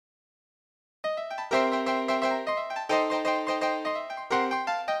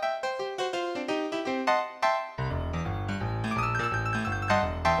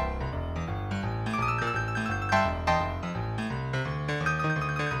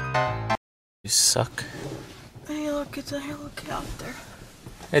suck. Hey, look, it's a helicopter.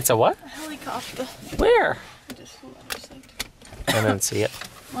 It's a what? A helicopter. Where? I just flew out of sight. I didn't see it.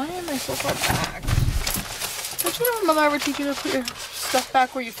 Why am I so far back? Did your mother ever teach you to put your stuff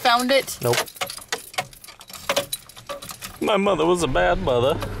back where you found it? Nope. My mother was a bad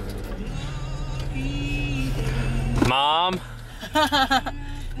mother. Mom?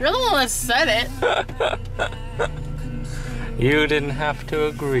 You're the one that said it. You didn't have to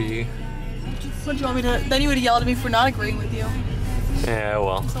agree. What do you want me to... Then you would yell at me for not agreeing with you. Yeah,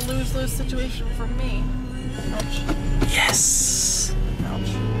 well. It's a lose-lose situation for me. Ouch. Yes! Ouch.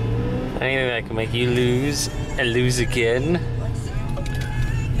 Anything that can make you lose and lose again.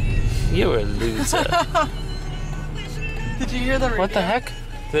 You're a loser. Did you hear the radio? What the heck?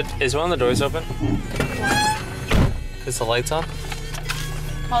 Is one of the doors open? Is the lights on?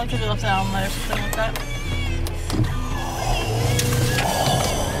 Probably because it left down or something like that.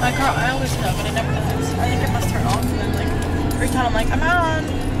 My car, I always know, but it never does. I think it must turn off, and then like every time I'm like, I'm on.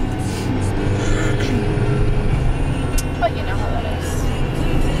 But you know how that is.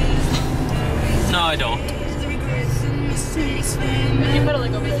 No, I don't. If you put it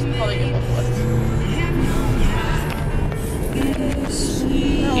like over there, it's probably get both lifts.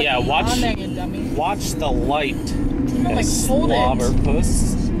 Yeah, watch. On there, you dummy. Watch the light. No, like hold it.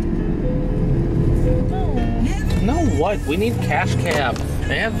 Puss. No. No, what? We need cash cab.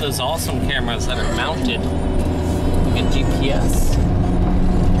 They have those awesome cameras that are mounted. Like a GPS. You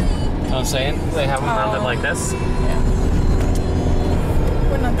know what I'm saying? They have them mounted like this. Yeah.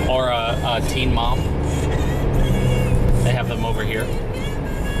 We're not there. Or a teen mom. They have them over here.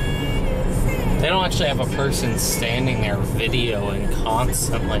 They don't actually have a person standing there videoing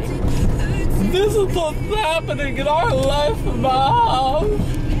constantly. This is what's happening in our life, Mom! So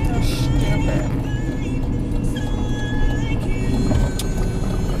stupid.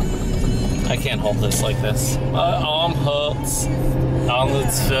 I can't hold this like this. My arm hurts.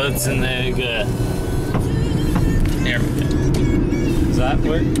 Alles hurts in there. Good. There we go. Does that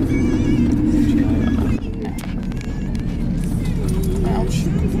work? Ouch.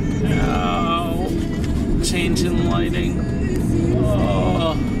 Oh, change in lighting.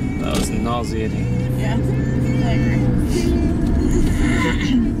 Oh, that was nauseating. Yeah, I agree.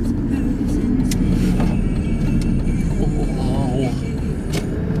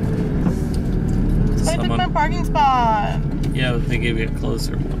 I took my parking spot. Yeah, but they gave you a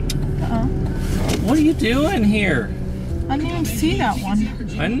closer one. Uh-oh. What are you doing here? I didn't even see that one.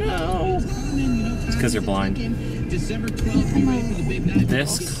 I know. It's because you're blind.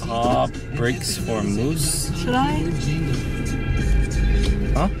 This car brakes for moose. Should I?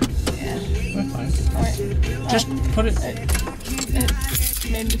 Huh? Yeah. We're fine. Alright. Just put it.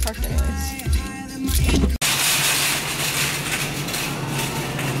 It made me park anyways.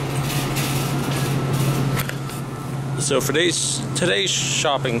 So for today's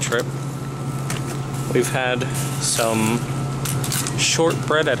shopping trip, we've had some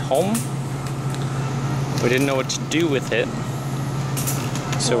shortbread at home. We didn't know what to do with it,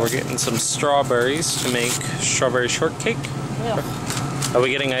 so we're getting some strawberries to make strawberry shortcake. Yeah. Are we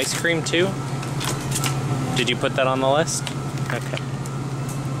getting ice cream too? Did you put that on the list? Okay.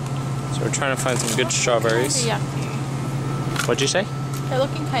 So we're trying to find some good strawberries. Kind of yucky. What'd you say? They're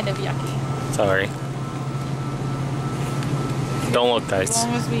looking kind of yucky. Sorry. Don't look, guys. As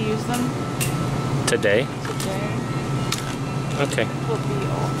long as we use them Today? today, Okay. we'll be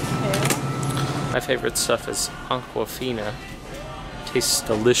okay. My favorite stuff is Aquafina. Tastes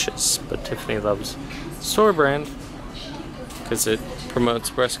delicious, but Tiffany loves store brand because it promotes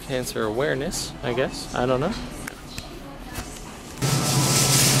breast cancer awareness, I guess. I don't know.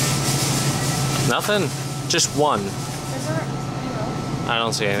 Nothing. Just one. Is there, I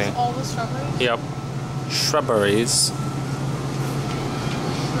don't see anything. all the strawberries? Yep. Strawberries.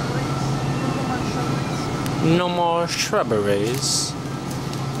 No more strawberries.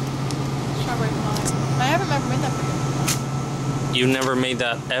 Strawberry pie. I haven't ever made that for you. You never made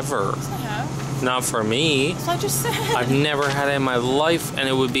that ever. Yes, I have. Not for me. That's what I just said. I've never had it in my life, and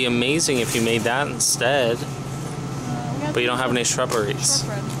it would be amazing if you made that instead. But you don't have any strawberries.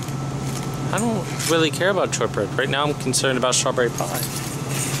 Shortbread. I don't really care about shortbread. Right now I'm concerned about strawberry pie.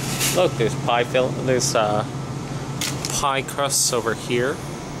 Look, there's there's pie crusts over here.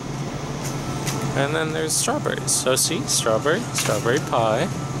 And then there's strawberries. So see, strawberry pie.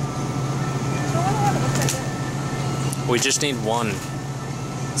 We just need one.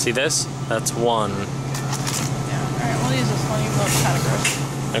 See this? That's one. Yeah, alright, we'll use this one, even though it's kind of gross.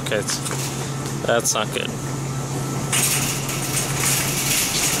 Okay, that's not good.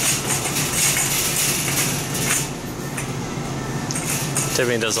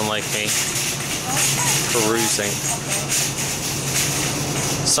 Tiffany doesn't like me. perusing.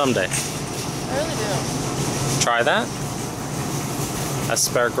 Someday. I really do. Try that.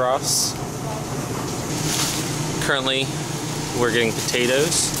 Asparagus. Currently, we're getting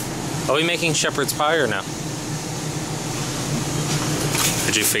potatoes. Are we making shepherd's pie or no?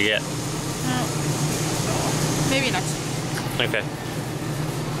 Did you forget? No. Maybe next week. Okay.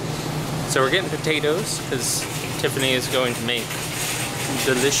 So we're getting potatoes because Tiffany is going to make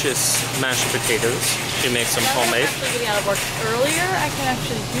delicious mashed potatoes. She makes some Now homemade. that I'm actually getting out of work earlier, I can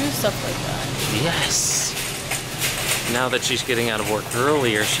actually do stuff like that. Yes. Now that she's getting out of work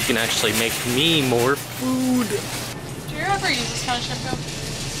earlier, she can actually make me more food. Do you ever use this kind of shampoo?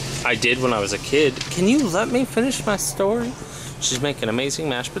 I did when I was a kid. Can you let me finish my story? She's making amazing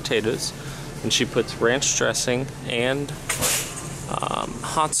mashed potatoes, and she puts ranch dressing and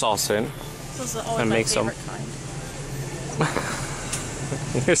hot sauce in. This is always And my make some. favorite kind.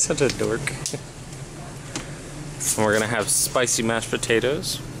 You're such a dork. And we're gonna have spicy mashed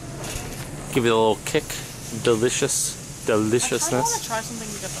potatoes. Give it a little kick. Deliciousness. I want to try something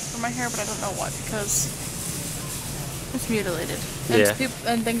different for my hair, but I don't know what because it's mutilated. And Yeah.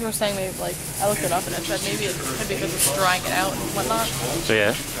 and things were saying maybe like I looked it up and it said maybe it could be because it's drying it out and whatnot. So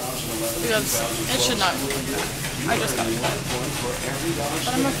yeah. Because it should not be like that. I just got it.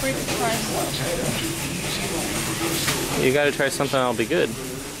 But I'm afraid to try more. You gotta try something that'll be good.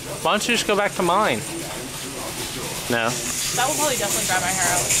 Why don't you just go back to mine? No. That will probably definitely dry my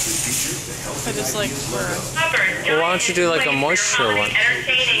hair out. I just like for. Well, why don't you do like a moisture one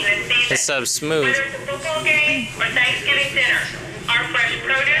instead of smooth? Whether it's a football game or Thanksgiving dinner, our fresh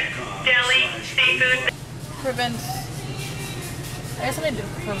produce, deli, seafood. Prevent. I guess I need to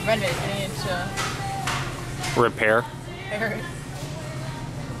prevent it. I need to Repair. repair it.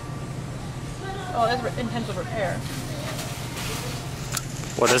 Oh, that's intensive repair.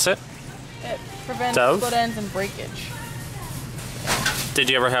 What is it? It prevents Dove? split ends and breakage. Did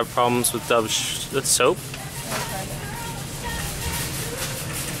you ever have problems with Dove soap? Okay.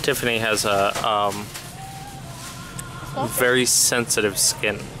 Tiffany has a very sensitive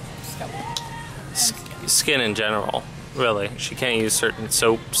skin. Skin in general, really. She can't use certain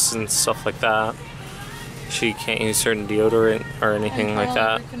soaps and stuff like that. She can't use certain deodorant or anything like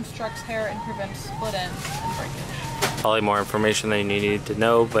that. Reconstructs hair and prevents split ends and breakage. Probably more information than you need to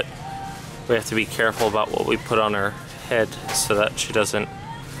know, but we have to be careful about what we put on her head so that she doesn't,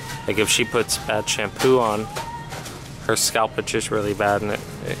 like if she puts bad shampoo on, her scalp itches really bad and it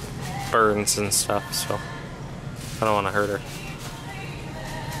burns and stuff, so I don't want to hurt her.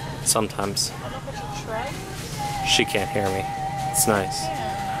 Sometimes. I don't know if I should try. She can't hear me. It's nice.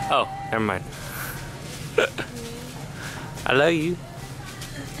 Oh, never mind. I love you.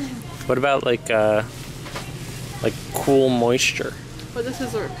 What about like cool moisture? But this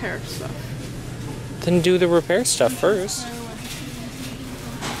is the repair stuff. Then do the repair stuff first.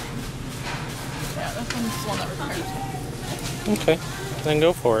 Yeah, this one's the one that repairs. Okay, then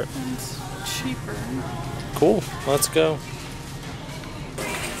go for it. And it's cheaper. Cool, let's go.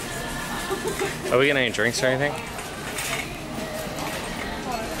 Are we getting any drinks or anything?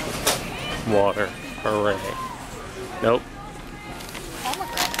 Water. Hooray. Nope.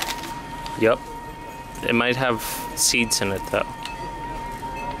 Pomegranate. Yep. It might have seeds in it though.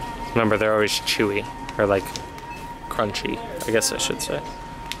 Remember, they're always chewy. Or like crunchy, I guess I should say.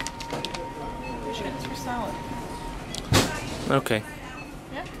 We should get this for salad. Okay.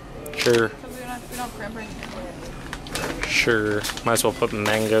 Yeah? Sure. Because we don't have cranberries anymore. Sure. Might as well put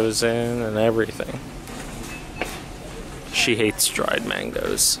mangoes in and everything. She hates dried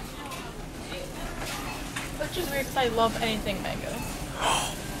mangoes. Which is weird because I love anything mango.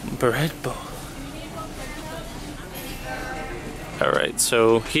 Bread bowl. Alright,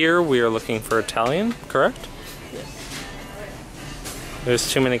 so here we are looking for Italian, correct? Yes. There's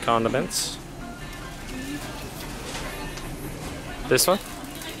too many condiments. This one?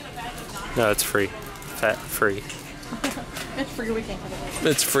 No, it's free. Fat free. It's free weekend.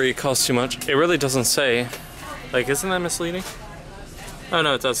 It's free, it costs too much. It really doesn't say. Like, isn't that misleading? Oh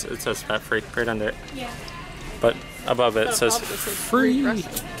no, it does. It says fat free right under it. Yeah. But above it says free. Not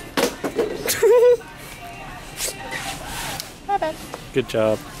bad. Good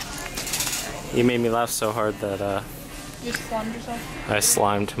job. You made me laugh so hard that You slimed yourself? I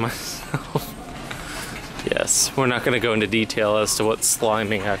slimed myself. Yes, we're not going to go into detail as to what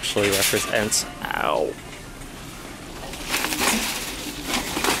sliming actually represents. Ow.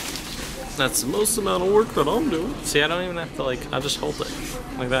 That's the most amount of work that I'm doing. See, I don't even have to, like, I'll just hold it.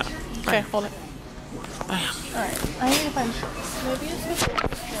 Like that. Okay, hold it. Bam. Alright, I need to find shirts. Maybe it's just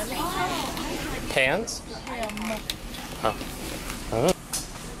Pans? Yeah, Oh.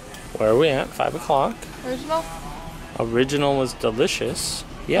 Where are we at? 5 o'clock. Original? Original was delicious.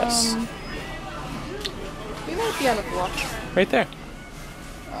 Yes. We might be on the block. Right there.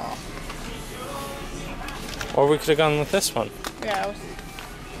 Oh. Or we could have gone with this one. Yeah, I was...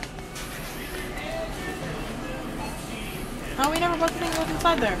 Oh, we never bought the thing that was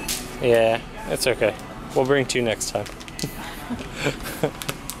inside there. Yeah, it's okay. We'll bring 2 next time.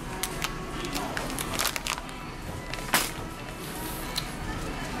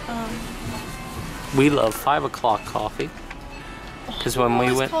 We love 5 o'clock coffee. Because when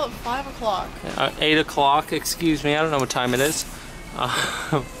we went... call it 5 o'clock. 8 o'clock, excuse me, I don't know what time it is.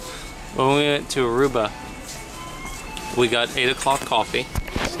 When we went to Aruba, we got 8 o'clock coffee.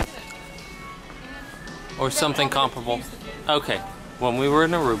 Or something comparable. Okay, when we were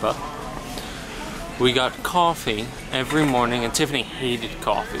in Aruba, we got coffee every morning, and Tiffany hated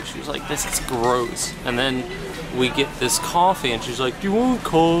coffee. She was like, this is gross. And then we get this coffee, and she's like, do you want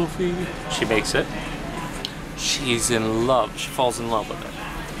coffee? She makes it. She's in love. She falls in love with it.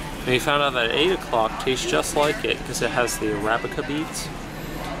 And we found out that 8 o'clock tastes just like it because it has the Arabica beans.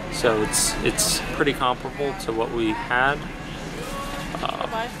 So it's pretty comparable to what we had.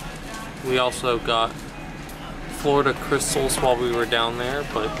 We also got Florida crystals while we were down there,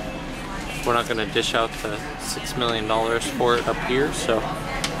 but we're not going to dish out the $6 million for it up here, so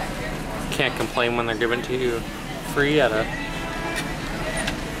can't complain when they're given to you free at a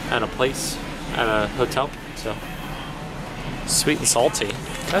place, at a hotel. So sweet and salty.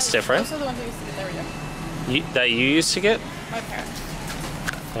 That's different. Those are the ones I used to get. There we go. That you used to get? My parents.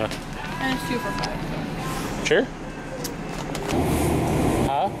 Yeah. And it's 2 for $5. So. Sure.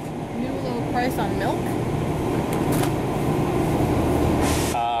 Huh? New low price on milk.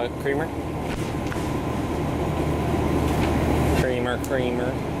 Creamer. Creamer.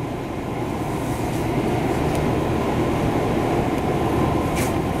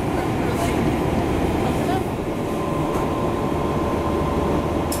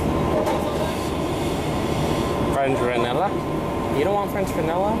 French vanilla? You don't want French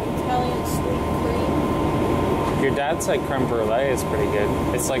vanilla? Italian sweet cream. Your dad said creme brulee is pretty good.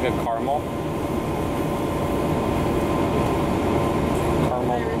 It's like a caramel.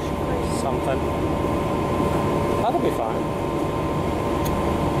 Irish cream. Something. That'll be fine.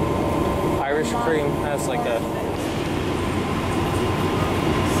 Irish cream has like a...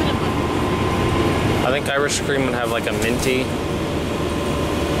 Cinnamon. I think Irish cream would have like a minty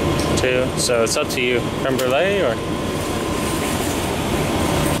too. So it's up to you. Creme brulee or...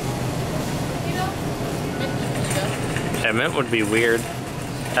 Yeah, mint would be weird.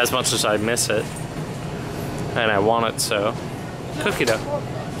 As much as I miss it. And I want it so. Cookie dough.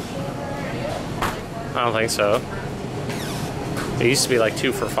 I don't think so. It used to be like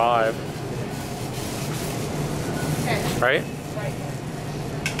 2 for $5. Right?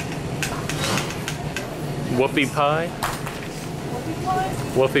 Whoopie pie?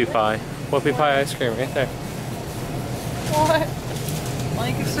 Whoopie pie. Whoopie pie ice cream right there. What?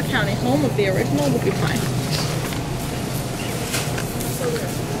 Lancaster County, home of the original whoopie pie.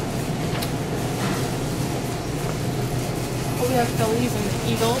 We have Phillies and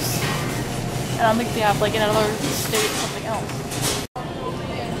Eagles. And I don't think they have like in another state something else.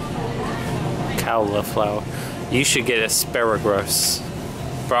 Cauliflower. You should get asparagus.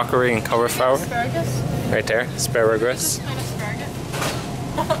 Broccoli and cauliflower. Asparagus? Right there. Asparagus. Kind of asparagus.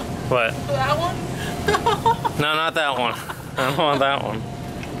 What? That one? No, not that one. I don't want that one.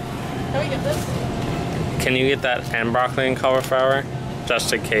 Can we get this? Can you get that and broccoli and cauliflower?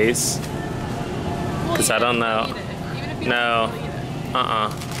 Just in case. Because I don't know. No.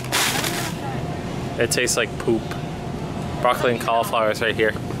 It tastes like poop. Broccoli and cauliflower is right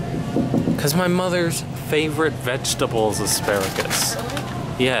here. Because my mother's favorite vegetable is asparagus.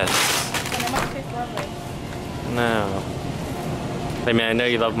 Yes. And it must taste lovely. No. I mean, I know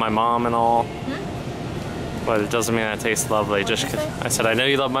you love my mom and all. But it doesn't mean that it tastes lovely. Just 'cause I said, I know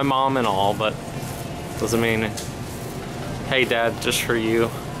you love my mom and all, but doesn't mean, hey Dad, just for you,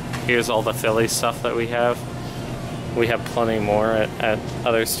 here's all the Philly stuff that we have. We have plenty more at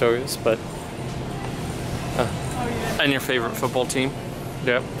other stores, but... And your favorite football team?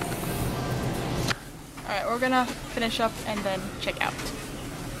 Yep. Alright, we're gonna finish up and then check out.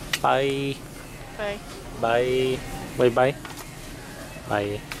 Bye. Bye. Bye. Wait, bye.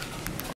 Bye.